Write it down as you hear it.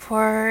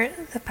for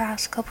the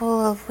past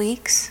couple of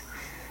weeks,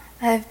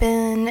 I've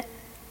been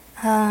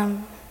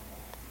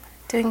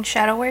doing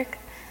shadow work,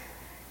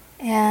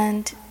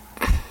 and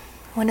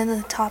one of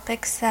the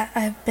topics that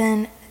I've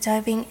been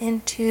diving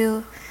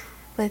into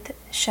with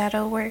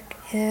shadow work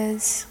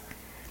is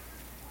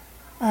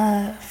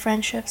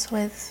friendships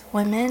with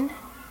women.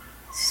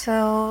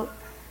 So,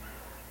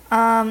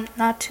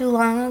 not too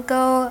long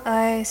ago,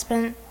 I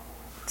spent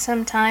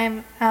some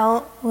time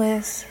out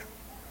with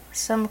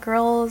some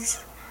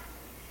girls,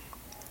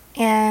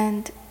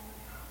 and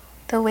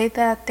the way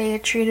that they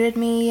treated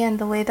me and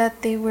the way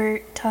that they were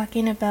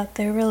talking about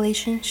their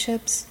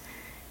relationships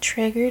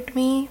triggered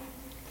me.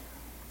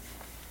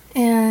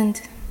 And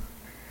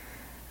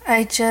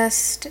I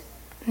just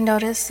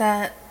noticed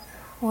that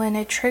when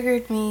it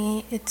triggered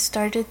me, it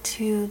started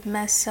to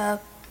mess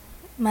up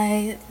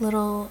my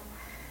little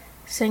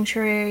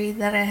sanctuary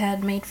that I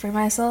had made for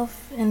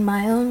myself in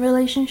my own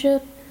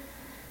relationship.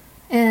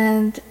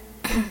 And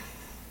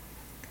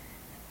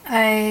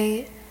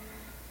I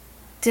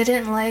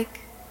didn't like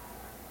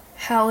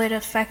how it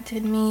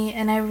affected me,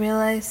 and I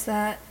realized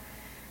that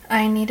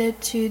I needed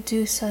to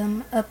do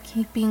some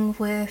upkeeping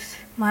with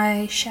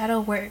my shadow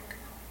work.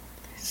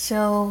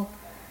 So,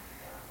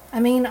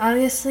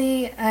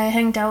 obviously, I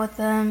hanged out with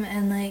them,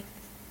 and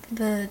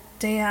the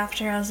day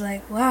after, I was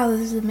like, wow,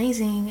 this is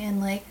amazing,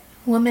 and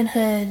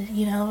womanhood.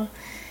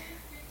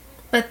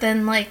 But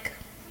then, I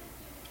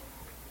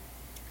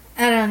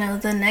don't know,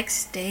 the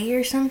next day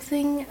or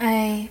something,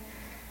 I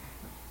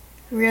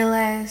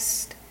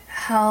realized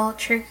how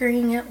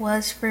triggering it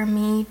was for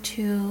me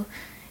to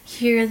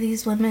hear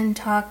these women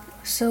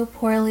talk so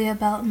poorly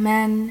about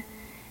men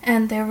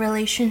and their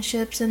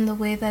relationships and the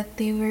way that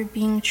they were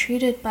being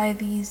treated by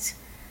these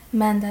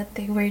men that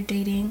they were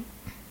dating.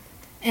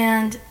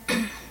 And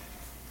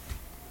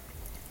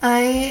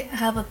I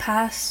have a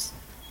past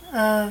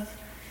of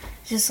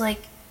just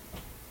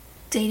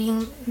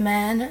dating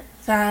men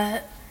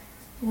that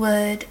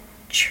would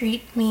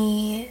treat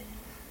me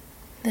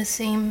the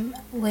same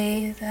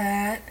way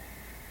that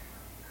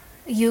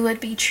you would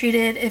be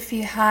treated if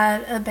you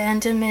had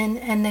abandonment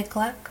and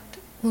neglect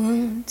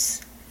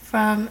wounds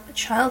from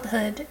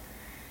childhood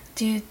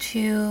due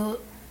to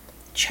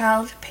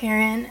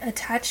child-parent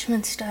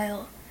attachment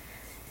style.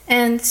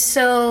 And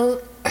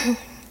so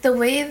the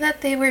way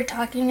that they were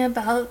talking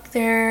about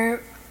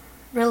their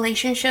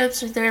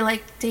relationships or their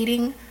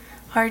dating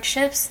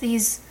hardships,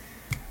 these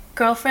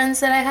girlfriends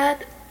that I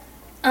had,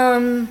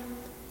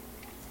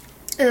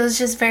 it was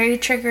just very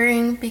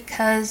triggering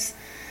because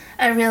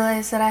I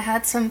realized that I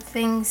had some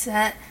things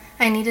that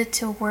I needed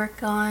to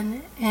work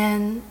on.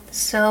 And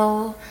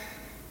so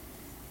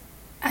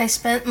I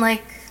spent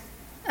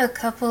a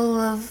couple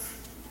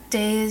of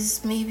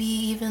days, maybe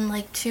even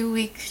 2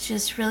 weeks,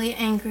 just really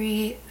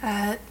angry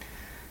at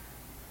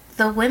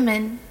the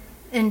women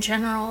in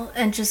general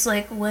and just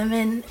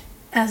women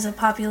as a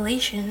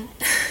population.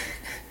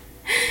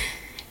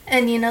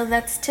 And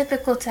that's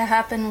typical to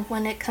happen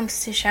when it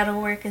comes to shadow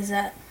work, is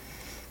that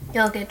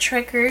you'll get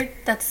triggered.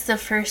 That's the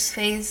first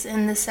phase.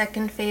 And the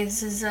second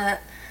phase is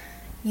that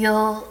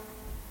you'll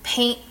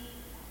paint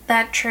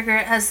that trigger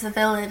as the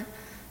villain.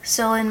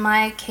 So in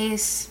my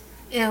case,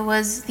 it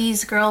was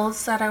these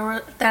girls that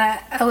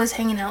I was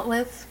hanging out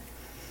with.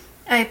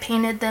 I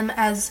painted them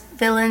as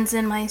villains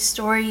in my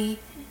story,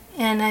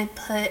 and I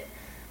put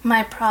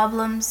my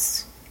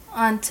problems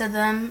onto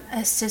them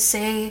as to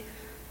say,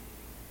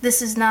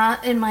 this is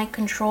not in my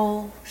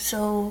control.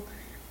 So,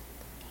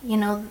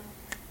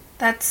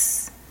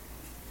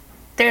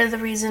 they're the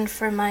reason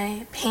for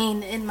my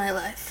pain in my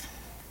life.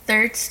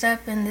 Third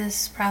step in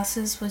this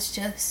process was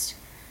just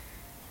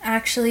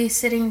actually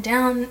sitting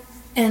down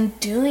and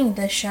doing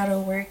the shadow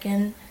work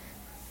and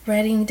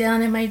writing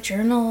down in my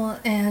journal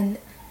and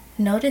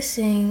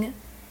noticing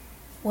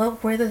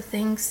what were the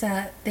things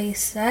that they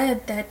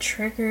said that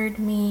triggered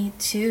me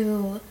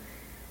to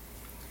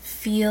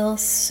feel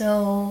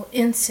so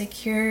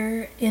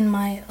insecure in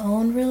my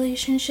own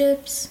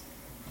relationships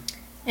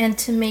and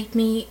to make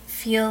me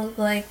feel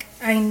like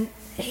I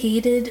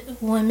hated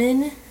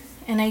women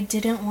and I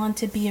didn't want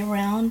to be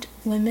around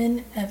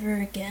women ever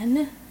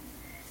again.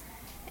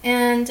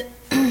 And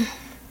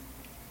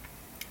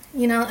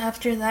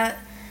after that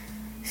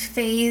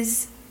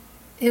phase,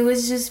 it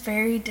was just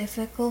very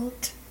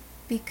difficult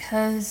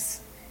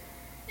because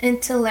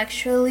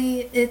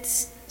intellectually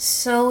it's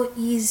so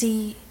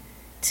easy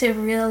to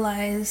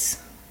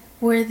realize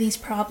where these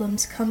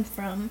problems come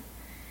from.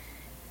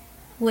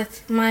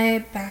 With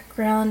my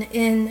background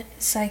in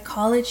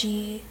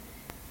psychology,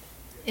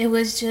 it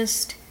was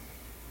just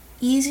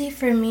easy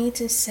for me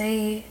to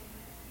say,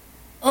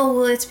 oh,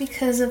 well, it's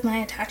because of my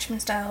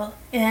attachment style,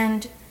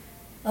 and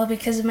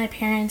because of my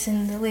parents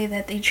and the way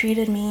that they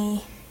treated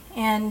me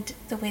and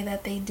the way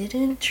that they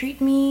didn't treat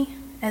me,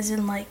 as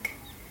in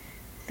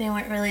they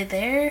weren't really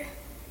there.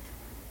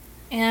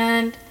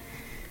 And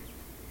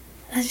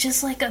it's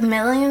just a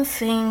million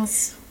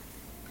things,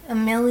 a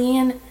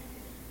million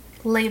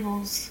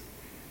labels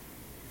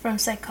from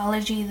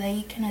psychology that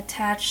you can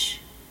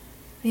attach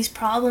these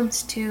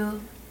problems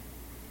to,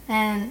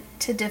 and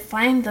to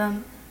define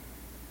them.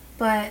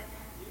 But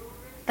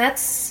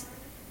that's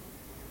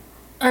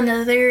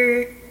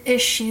another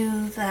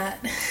issue that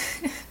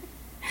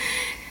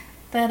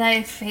that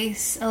I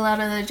face a lot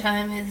of the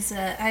time, is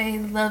that I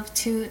love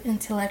to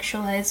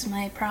intellectualize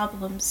my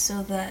problems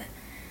so that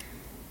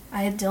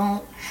I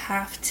don't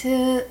have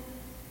to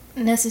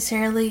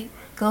necessarily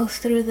go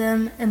through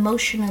them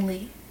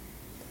emotionally,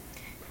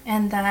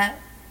 and that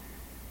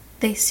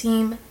they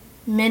seem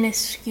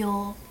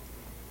minuscule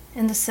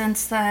in the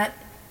sense that,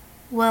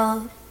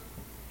 well,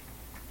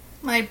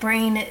 my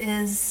brain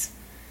is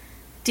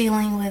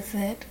dealing with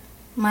it,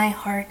 my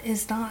heart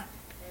is not.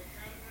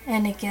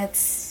 And it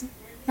gets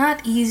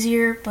not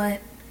easier, but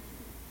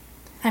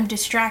I'm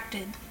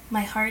distracted.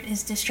 My heart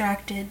is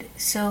distracted,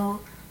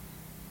 so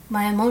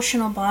my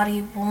emotional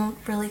body won't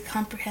really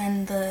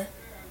comprehend the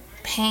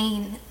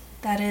pain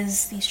that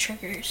is these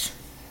triggers.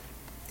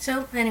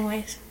 So,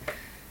 anyways,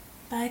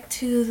 back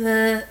to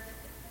the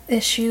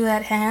issue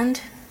at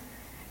hand.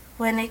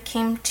 When it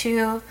came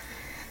to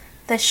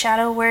the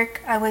shadow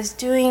work I was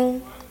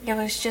doing, it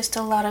was just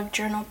a lot of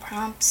journal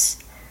prompts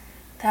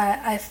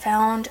that I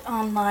found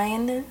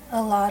online,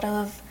 a lot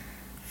of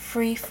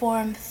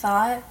free-form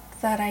thought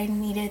that I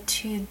needed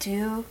to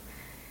do,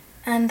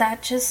 and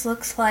that just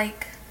looks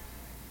like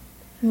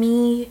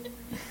me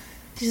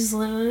just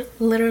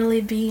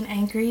literally being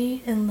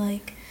angry and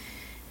like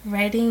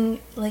writing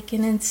like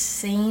an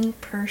insane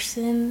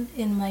person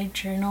in my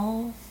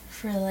journal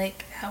for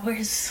like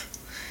hours,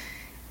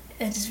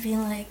 and just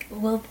being like,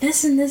 well,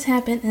 this and this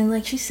happened, and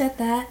like she said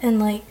that, and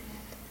like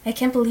I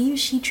can't believe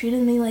she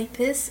treated me like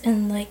this,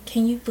 and like,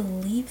 can you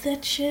believe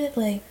that shit?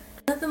 Like,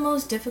 one of the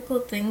most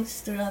difficult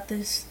things throughout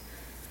this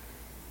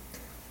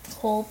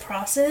whole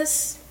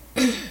process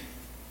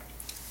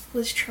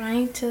was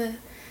trying to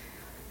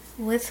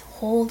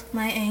withhold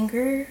my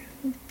anger,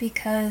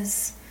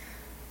 because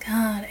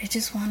God, I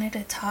just wanted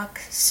to talk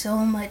so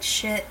much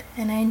shit,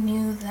 and I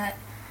knew that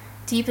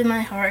deep in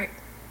my heart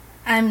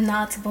I'm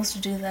not supposed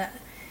to do that.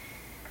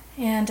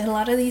 And a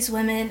lot of these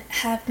women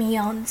have me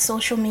on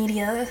social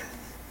media,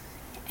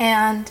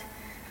 and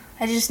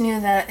I just knew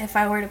that if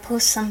I were to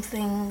post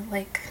something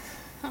like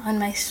on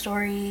my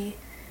story,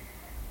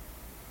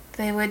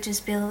 they would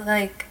just be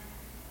like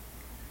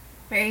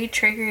very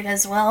triggered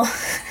as well.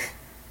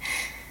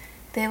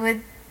 They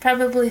would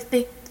probably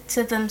think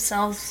to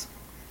themselves,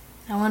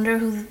 I wonder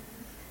who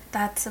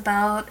that's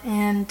about,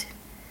 and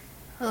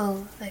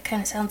oh, that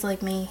kind of sounds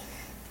like me.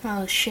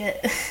 Oh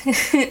shit.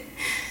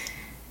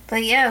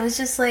 But yeah, it was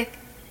just like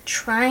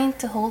trying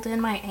to hold in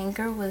my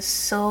anger was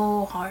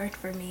so hard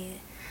for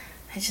me.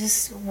 I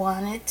just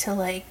wanted to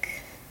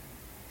like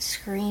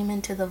scream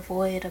into the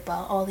void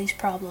about all these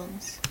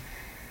problems.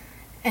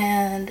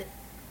 And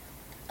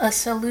a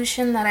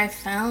solution that I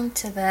found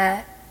to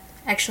that,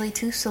 actually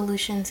two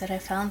solutions that I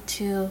found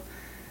to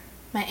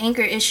my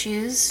anger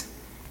issues,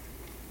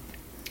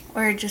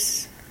 or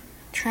just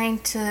trying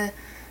to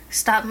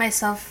stop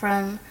myself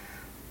from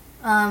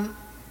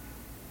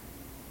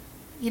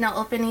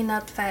opening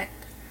up that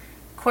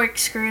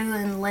corkscrew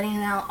and letting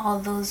out all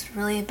those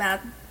really bad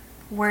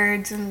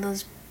words and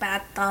those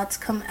bad thoughts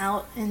come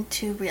out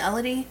into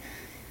reality,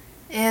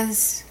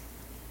 is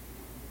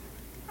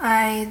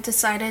I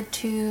decided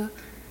to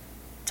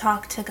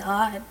talk to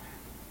God,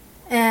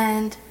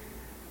 and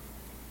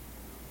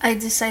I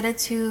decided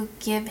to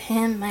give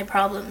him my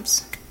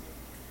problems.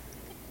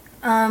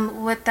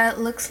 What that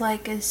looks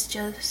like is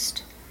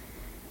just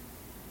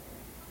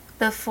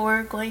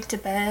before going to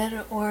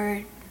bed,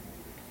 or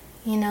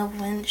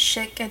when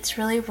shit gets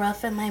really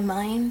rough in my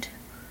mind,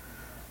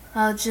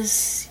 I'll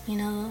just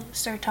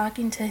start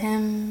talking to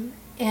him.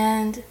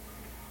 And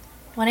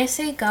when I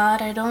say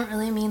God, I don't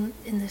really mean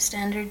in the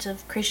standards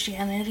of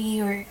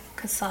Christianity or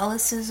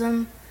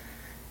Catholicism.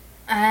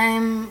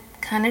 I'm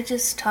kind of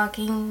just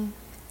talking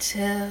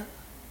to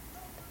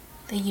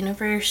the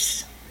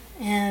universe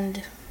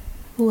and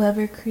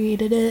whoever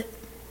created it.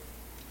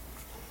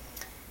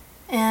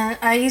 And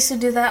I used to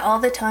do that all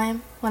the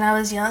time when I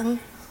was young,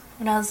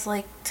 when I was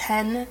like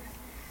 10,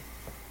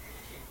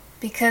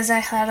 because I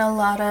had a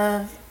lot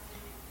of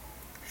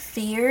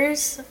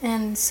fears,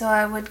 and so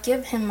I would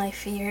give him my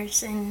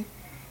fears, and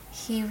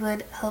he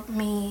would help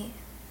me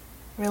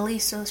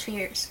release those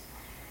fears.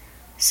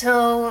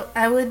 So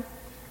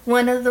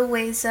one of the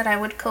ways that I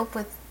would cope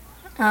with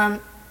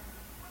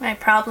my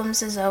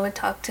problems is I would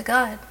talk to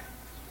God.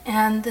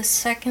 And the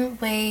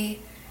second way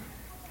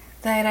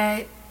that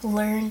I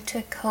learned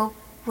to cope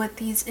with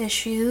these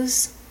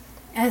issues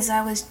as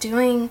I was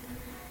doing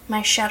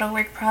my shadow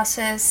work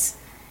process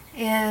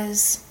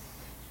is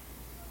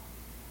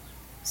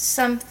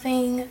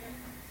something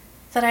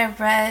that I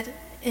read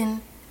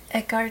in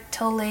Eckhart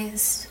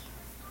Tolle's.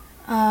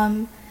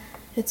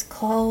 It's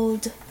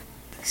called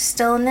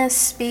Stillness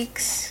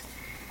Speaks,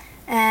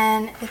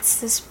 and it's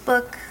this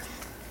book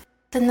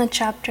in the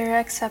chapter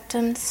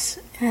Acceptance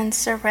and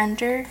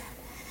Surrender.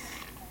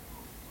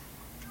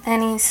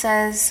 And he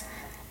says,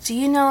 do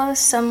you know of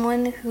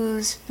someone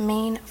whose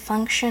main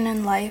function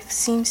in life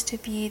seems to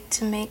be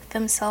to make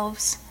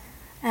themselves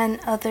and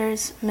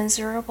others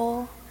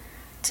miserable,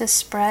 to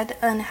spread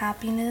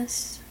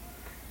unhappiness.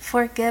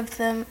 Forgive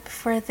them,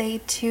 for they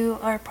too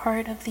are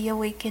part of the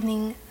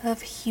awakening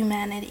of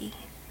humanity.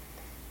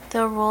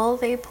 The role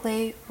they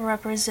play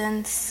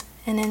represents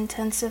an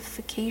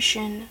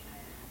intensification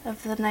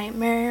of the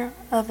nightmare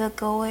of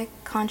egoic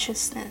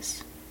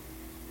consciousness,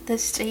 the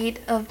state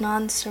of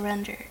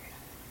non-surrender.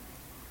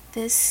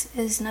 This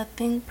is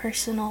nothing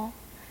personal.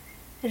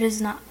 It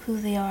is not who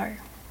they are.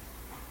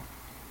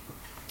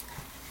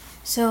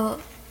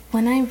 So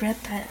when I read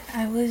that,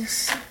 I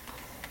was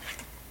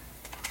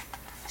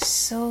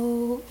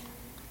so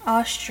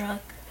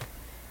awestruck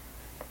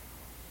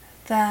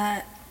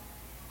that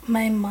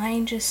my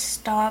mind just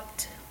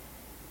stopped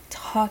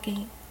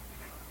talking.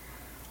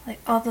 Like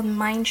all the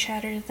mind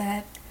chatter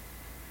that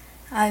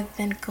I've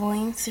been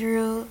going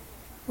through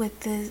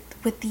with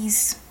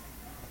these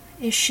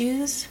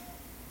issues,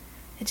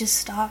 it just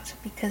stopped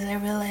because I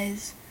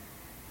realized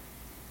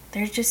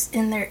they're just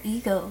in their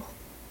ego.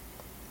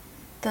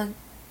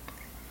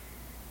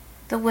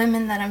 The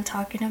women that I'm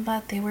talking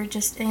about, they were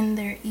just in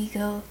their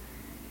ego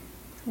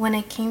when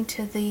it came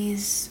to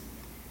these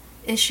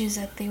issues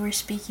that they were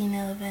speaking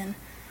of and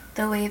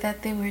the way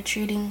that they were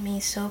treating me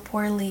so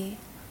poorly.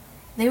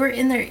 They were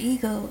in their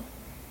ego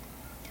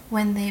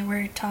when they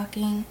were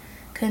talking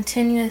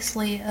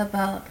continuously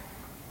about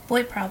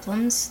boy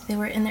problems. They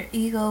were in their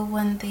ego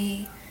when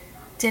they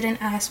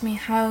didn't ask me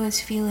how I was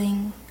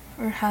feeling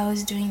or how I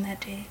was doing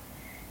that day.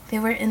 They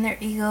were in their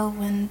ego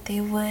when they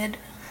would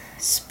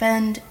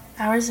spend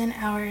hours and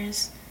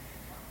hours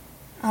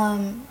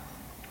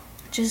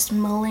just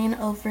mulling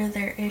over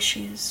their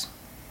issues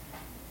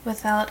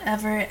without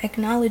ever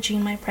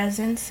acknowledging my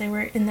presence. They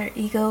were in their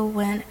ego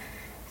when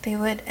they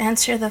would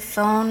answer the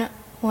phone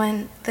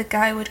when the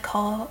guy would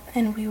call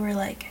and we were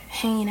like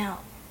hanging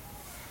out.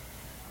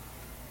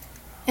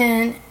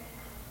 And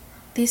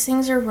these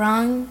things are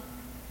wrong,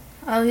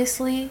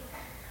 obviously,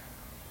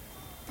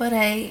 but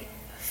I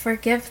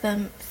forgive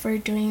them for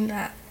doing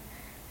that,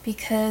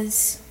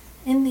 because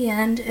in the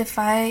end, if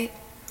I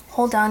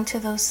hold on to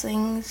those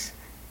things,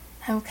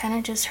 I'm kind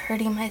of just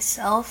hurting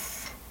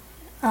myself.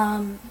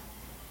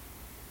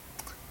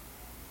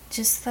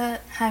 Just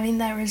that having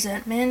that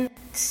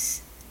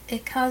resentment,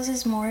 it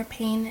causes more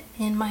pain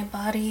in my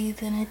body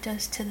than it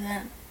does to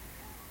them.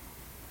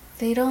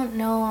 They don't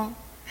know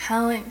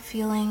how I'm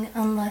feeling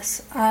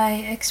unless I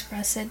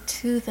express it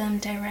to them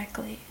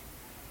directly.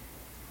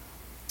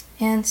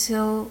 And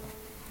so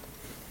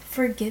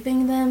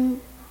forgiving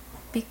them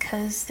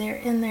because they're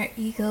in their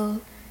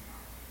ego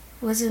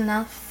was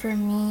enough for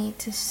me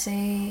to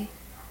say,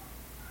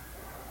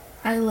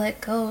 I let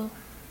go.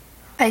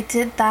 I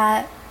did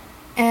that,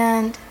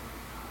 and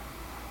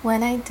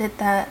when I did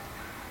that,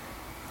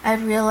 I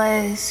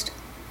realized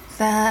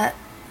that,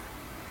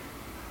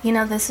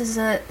 this is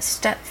a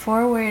step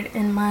forward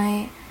in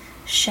my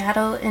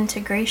shadow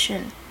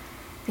integration,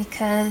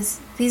 because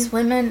these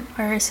women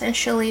are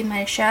essentially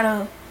my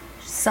shadow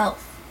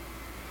self,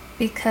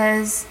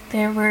 because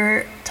they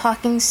were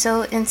talking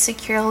so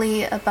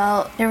insecurely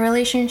about their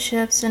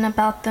relationships and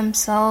about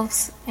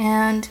themselves,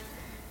 and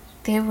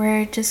they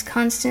were just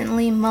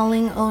constantly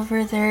mulling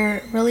over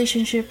their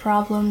relationship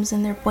problems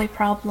and their boy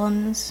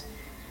problems,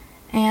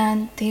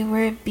 and they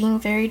were being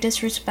very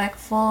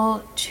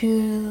disrespectful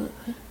to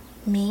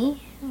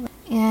me.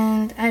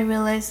 And I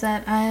realized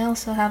that I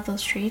also have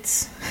those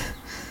traits.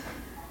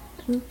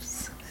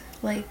 Oops.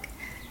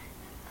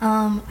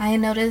 I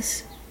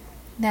noticed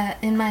that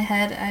in my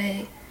head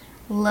I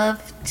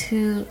love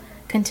to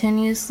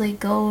continuously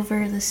go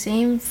over the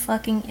same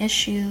fucking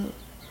issue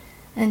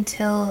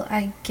until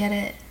I get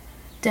it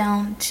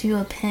down to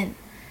a pin.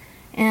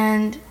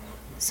 And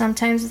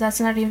sometimes that's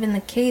not even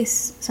the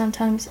case.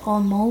 Sometimes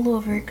I'll mull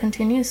over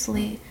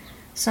continuously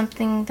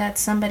something that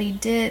somebody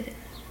did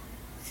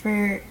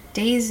for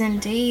days and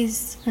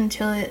days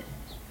until it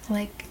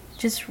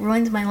just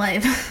ruins my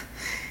life.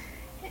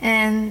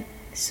 And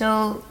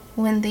so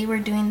when they were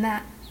doing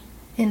that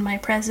in my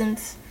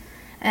presence,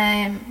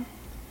 I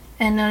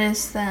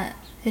noticed that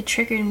it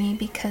triggered me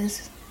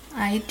because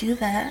I do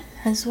that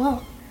as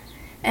well.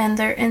 And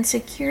their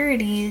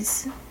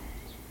insecurities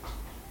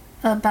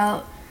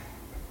about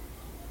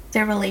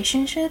their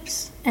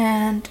relationships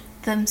and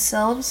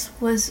themselves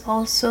was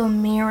also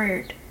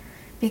mirrored,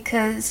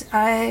 because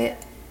I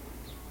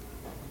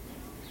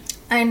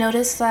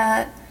noticed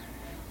that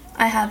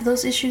I have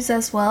those issues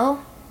as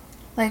well.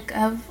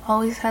 I've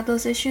always had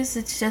those issues.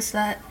 It's just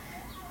that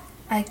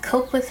I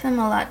cope with them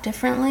a lot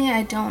differently.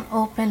 I don't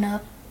open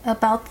up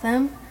about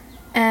them.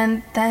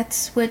 And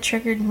that's what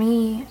triggered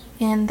me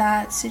in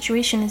that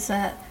situation, is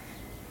that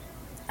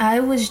I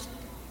was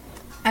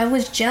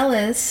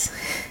jealous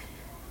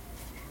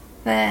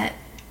that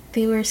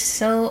they were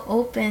so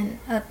open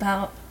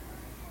about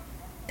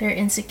their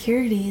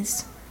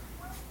insecurities,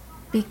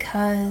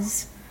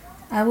 because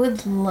I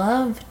would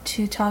love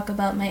to talk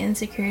about my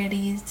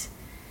insecurities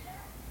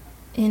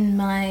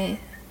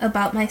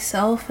about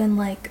myself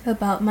and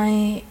about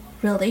my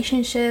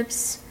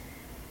relationships,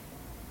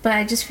 but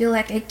I just feel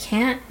like I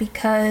can't,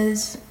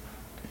 because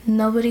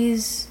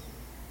nobody's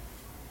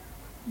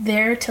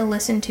there to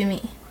listen to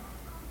me.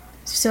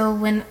 So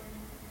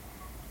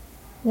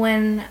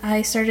when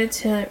I started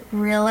to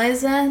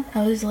realize that,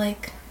 I was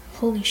like,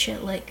 holy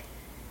shit, like,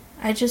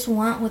 I just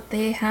want what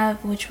they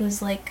have, which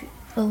was like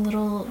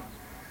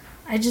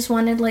I just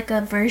wanted like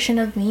a version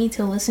of me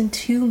to listen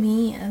to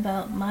me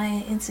about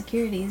my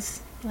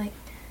insecurities. Like,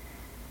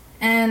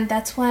 and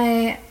that's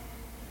why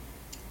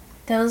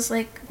that was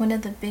like one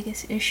of the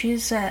biggest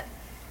issues that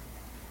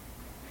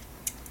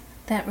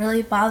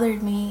really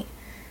bothered me,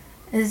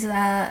 is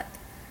that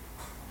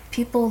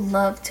people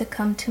love to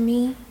come to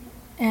me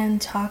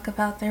and talk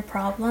about their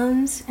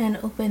problems and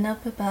open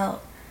up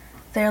about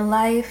their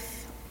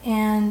life.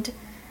 And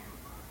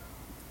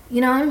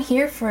I'm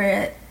here for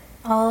it.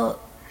 I'll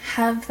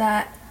have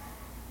that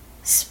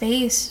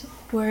space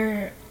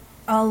where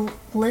I'll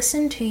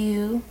listen to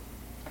you.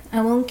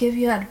 I won't give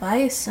you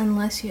advice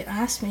unless you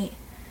ask me.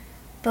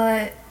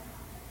 But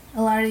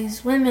a lot of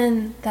these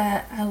women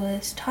that I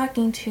was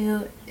talking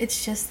to,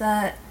 it's just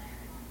that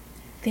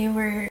they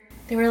were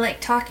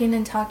like talking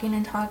and talking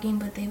and talking,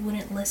 but they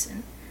wouldn't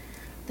listen.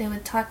 They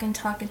would talk and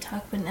talk and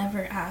talk, but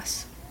never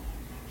ask.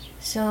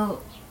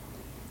 So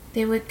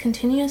they would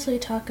continuously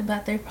talk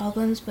about their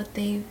problems, but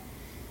it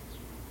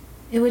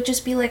would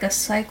just be like a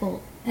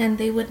cycle, and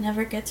they would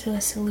never get to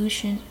a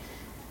solution.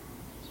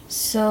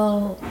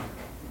 So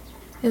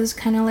it was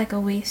kind of like a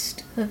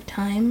waste of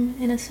time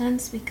in a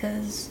sense,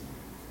 because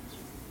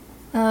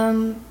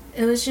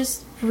it was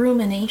just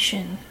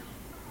rumination,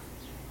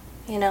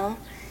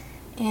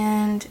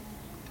 and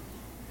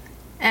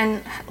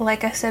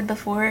like I said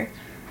before,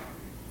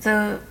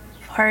 the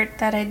part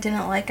that I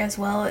didn't like as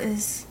well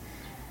is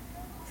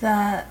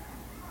that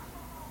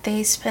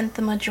they spent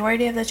the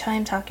majority of the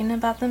time talking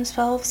about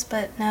themselves,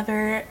 but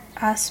never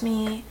asked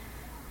me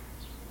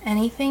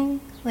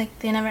anything. Like,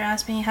 they never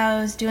asked me how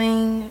I was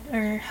doing,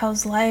 or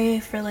how's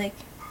life, or like,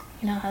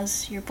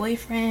 how's your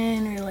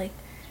boyfriend, or like,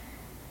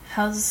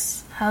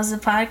 how's the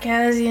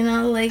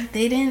podcast, like,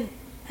 they didn't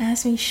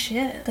ask me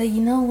shit. But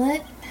you know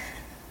what?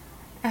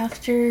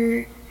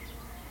 After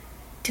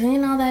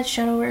doing all that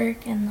shadow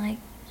work and like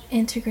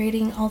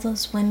integrating all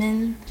those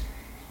women,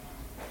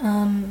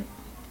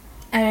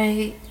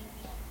 I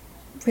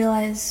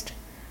realized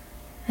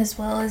as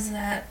well as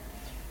that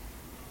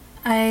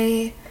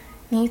I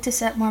need to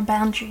set more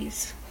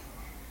boundaries.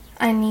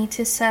 I need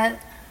to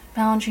set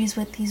boundaries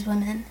with these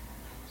women.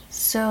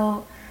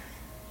 So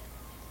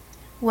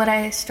what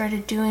I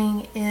started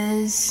doing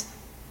is,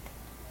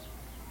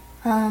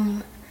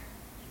 right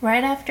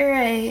after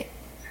I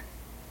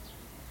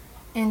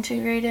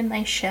integrated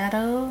my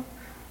shadow,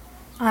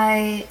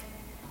 I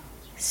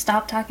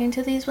stopped talking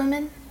to these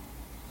women,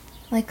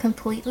 like,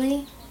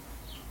 completely.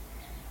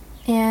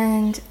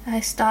 And I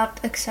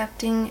stopped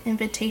accepting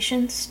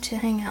invitations to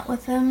hang out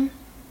with them.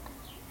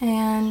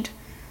 And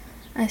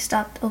I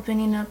stopped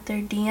opening up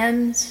their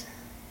DMs.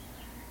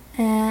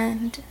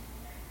 And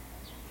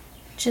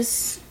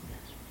just,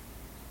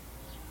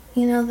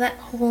 that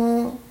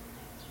whole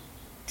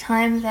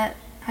time that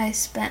I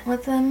spent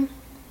with them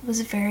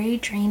was very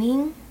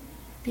draining,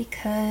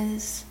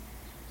 because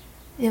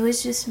it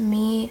was just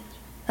me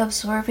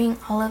absorbing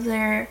all of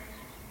their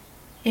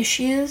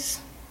issues.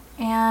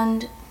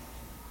 And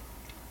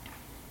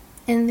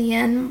in the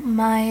end,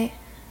 my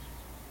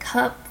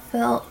cup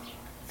felt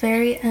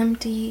very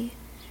empty,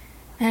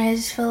 and I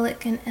just felt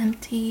like an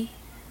empty,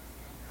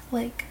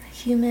 like,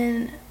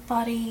 human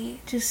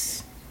body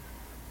just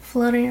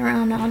floating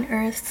around on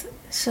earth.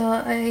 So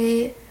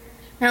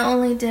not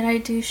only did I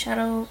do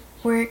shadow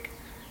work,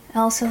 I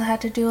also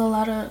had to do a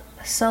lot of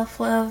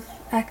self-love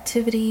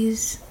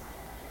activities.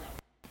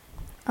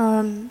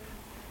 I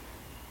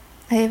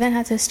even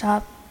had to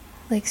stop,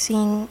 like,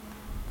 seeing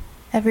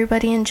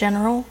everybody in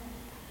general,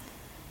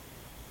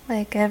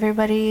 like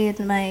everybody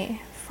in my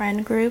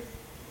friend group,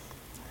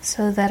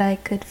 so that I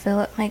could fill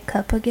up my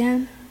cup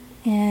again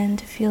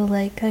and feel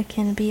like I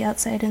can be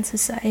outside in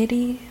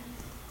society.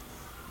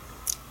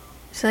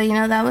 So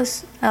that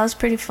was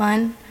pretty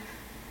fun,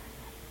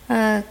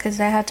 because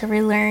I had to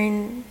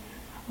relearn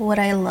what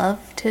I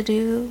love to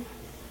do.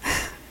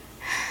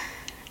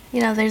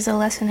 There's a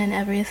lesson in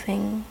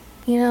everything.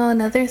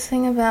 Another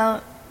thing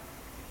about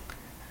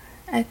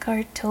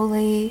Eckhart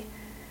Tolle,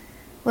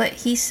 what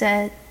he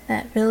said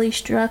that really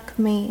struck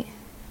me,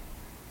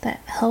 that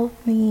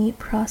helped me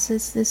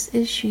process this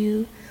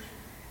issue,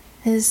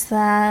 is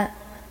that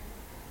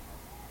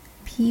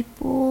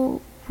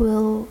people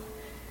will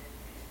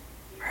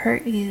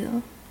hurt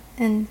you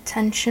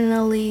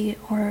intentionally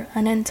or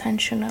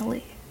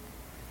unintentionally.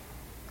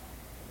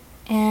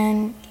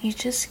 And you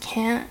just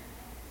can't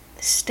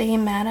stay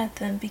mad at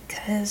them,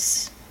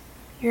 because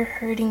you're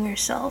hurting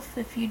yourself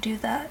if you do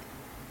that.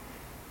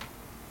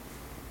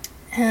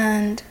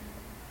 And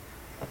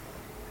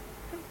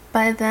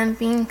by them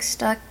being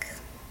stuck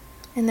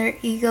in their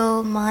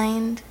ego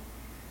mind,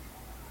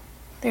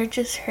 they're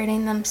just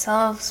hurting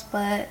themselves,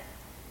 but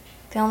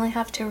they only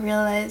have to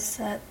realize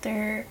that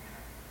they're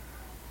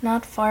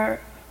not far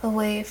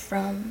away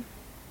from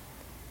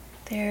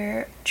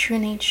their true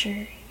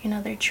nature.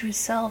 their true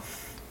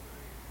self,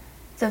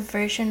 the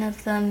version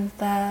of them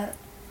that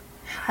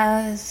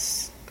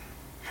hasn't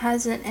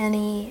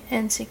any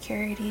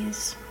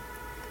insecurities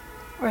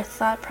or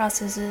thought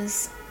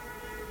processes.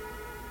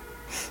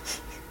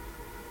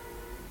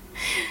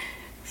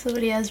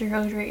 Somebody has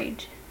road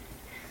rage.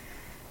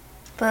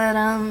 But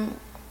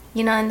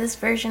in this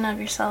version of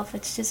yourself,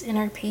 it's just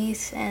inner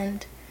peace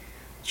and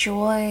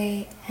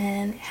joy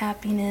and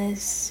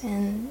happiness,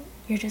 and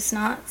you're just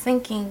not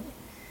thinking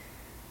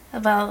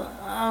about,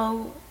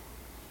 oh,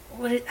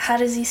 how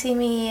does he see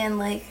me, and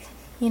like,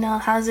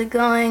 how's it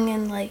going,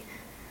 and like,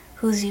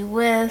 who's he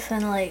with,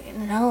 and like,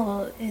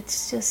 no,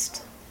 it's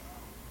just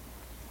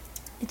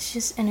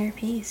inner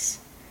peace,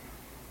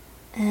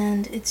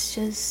 and it's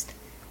just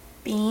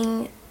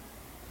being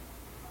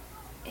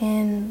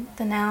in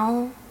the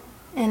now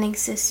and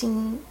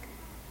existing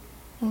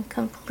in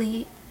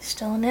complete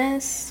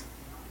stillness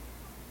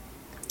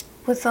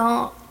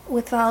without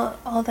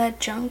all that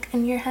junk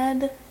in your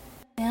head.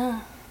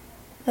 Yeah,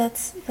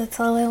 that's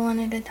all I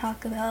wanted to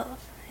talk about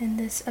in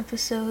this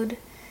episode.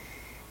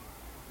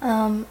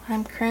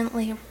 I'm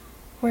currently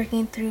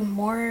working through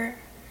more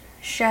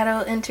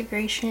shadow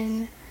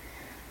integration,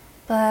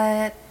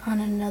 but on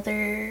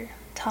another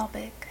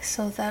topic,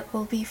 so that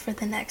will be for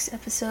the next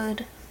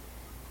episode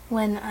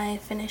when I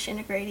finish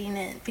integrating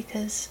it,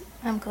 because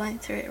I'm going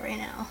through it right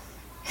now.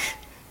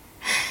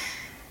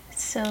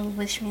 So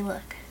wish me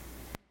luck.